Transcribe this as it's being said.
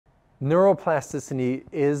Neuroplasticity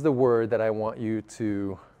is the word that I want you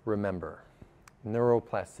to remember.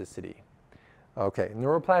 Neuroplasticity. Okay,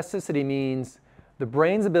 neuroplasticity means the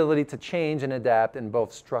brain's ability to change and adapt in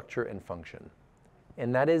both structure and function.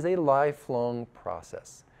 And that is a lifelong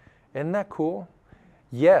process. Isn't that cool?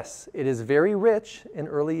 Yes, it is very rich in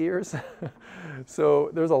early years. So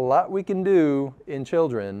there's a lot we can do in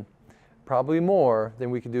children, probably more than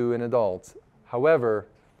we can do in adults. However,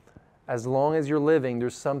 as long as you're living,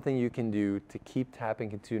 there's something you can do to keep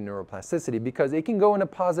tapping into neuroplasticity, because it can go in a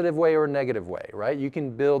positive way or a negative way, right? You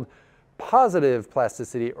can build positive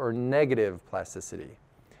plasticity or negative plasticity.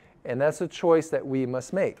 And that's a choice that we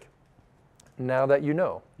must make. Now that you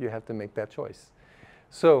know, you have to make that choice.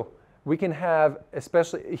 So we can have,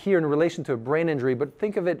 especially here in relation to a brain injury, but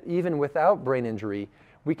think of it even without brain injury,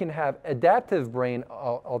 we can have adaptive brain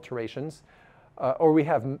alterations, or we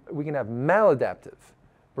can have maladaptive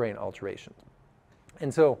brain alterations.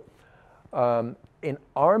 And so in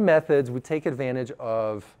our methods, we take advantage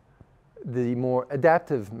of the more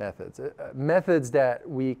adaptive methods, methods that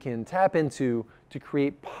we can tap into to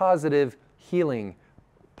create positive healing,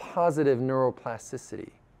 positive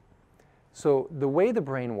neuroplasticity. So the way the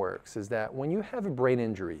brain works is that when you have a brain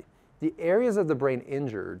injury, the areas of the brain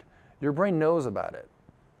injured, your brain knows about it.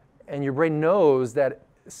 And your brain knows that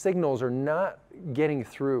signals are not getting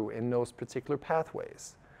through in those particular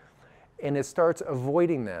pathways. And it starts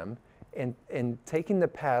avoiding them and taking the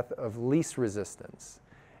path of least resistance.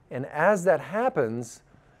 And as that happens,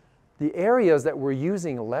 the areas that we're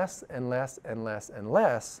using less and less and less and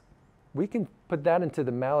less, we can put that into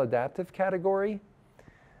the maladaptive category.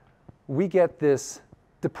 We get this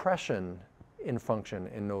depression in function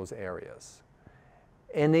in those areas.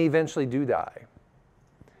 And they eventually do die.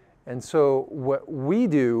 And so what we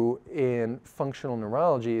do in functional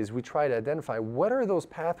neurology is we try to identify what are those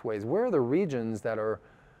pathways, where are the regions that are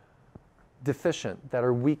deficient, that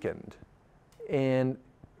are weakened, and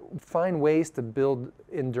find ways to build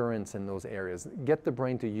endurance in those areas, get the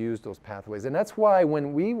brain to use those pathways. And that's why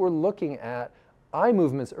when we were looking at eye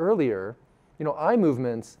movements earlier, you know, eye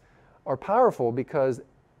movements are powerful because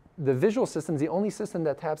the visual system is the only system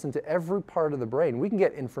that taps into every part of the brain. We can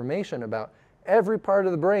get information about every part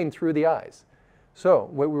of the brain through the eyes. So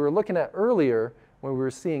what we were looking at earlier, when we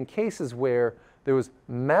were seeing cases where there was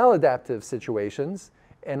maladaptive situations,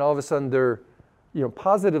 and all of a sudden they're, you know,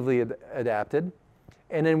 positively adapted,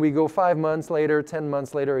 and then we go 5 months later, 10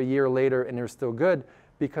 months later, a year later, and they're still good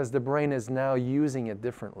because the brain is now using it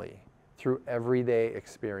differently through everyday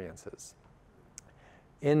experiences.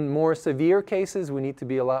 In more severe cases, we need to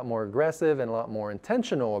be a lot more aggressive and a lot more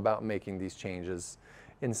intentional about making these changes.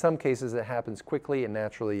 In some cases, it happens quickly and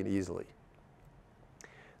naturally and easily.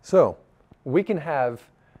 So we can have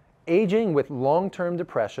aging with long-term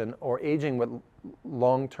depression or aging with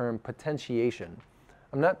long-term potentiation.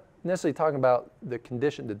 I'm not necessarily talking about the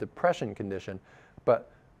condition, the depression condition,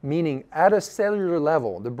 but meaning at a cellular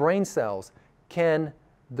level, the brain cells can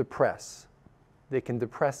depress. They can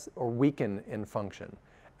depress or weaken in function.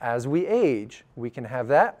 As we age, we can have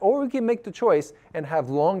that, or we can make the choice and have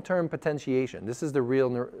long-term potentiation. This is the real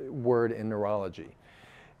word in neurology.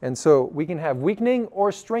 And so we can have weakening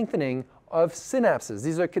or strengthening of synapses.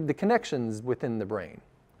 These are the connections within the brain,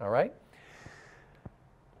 all right?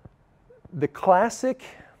 The classic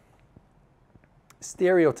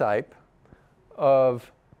stereotype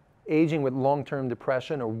of aging with long-term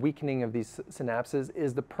depression or weakening of these synapses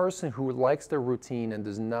is the person who likes their routine and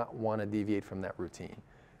does not want to deviate from that routine.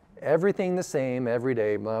 Everything the same every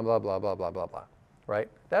day, blah, blah, blah, blah, blah, blah, blah, right?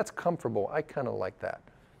 That's comfortable. I kind of like that.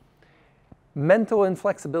 Mental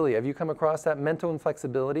inflexibility. Have you come across that? Mental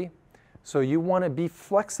inflexibility? So you want to be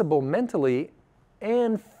flexible mentally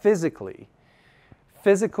and physically.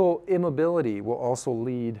 Physical immobility will also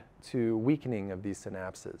lead to weakening of these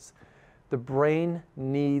synapses. The brain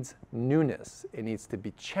needs newness. It needs to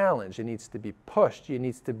be challenged. It needs to be pushed. It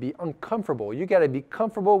needs to be uncomfortable. You got to be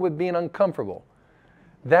comfortable with being uncomfortable.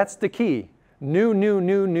 That's the key. New, new,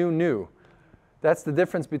 new, new, new. That's the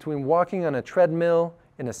difference between walking on a treadmill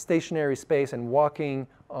in a stationary space and walking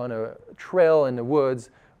on a trail in the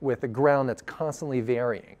woods with a ground that's constantly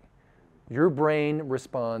varying. Your brain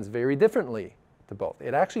responds very differently to both.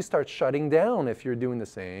 It actually starts shutting down if you're doing the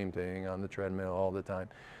same thing on the treadmill all the time,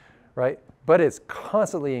 right? But it's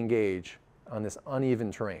constantly engaged on this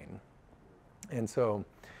uneven terrain. And so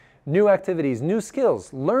new activities, new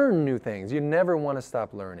skills, learn new things. You never want to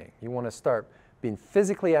stop learning. You want to start being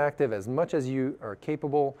physically active as much as you are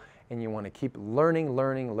capable, and you want to keep learning,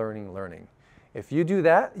 learning, learning, learning. If you do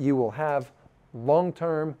that, you will have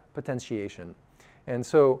long-term potentiation. And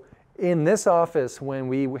so in this office, when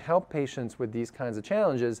we help patients with these kinds of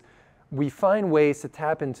challenges, we find ways to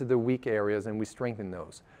tap into the weak areas and we strengthen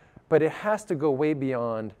those. But it has to go way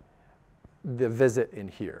beyond the visit in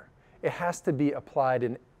here. It has to be applied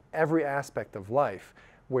in every aspect of life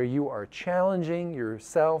where you are challenging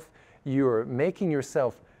yourself, you're making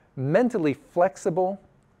yourself mentally flexible.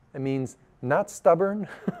 It means not stubborn.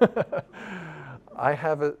 I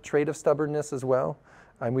have a trait of stubbornness as well.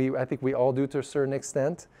 I think we all do to a certain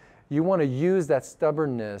extent. You want to use that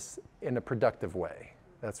stubbornness in a productive way.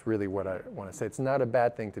 That's really what I want to say. It's not a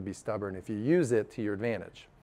bad thing to be stubborn if you use it to your advantage.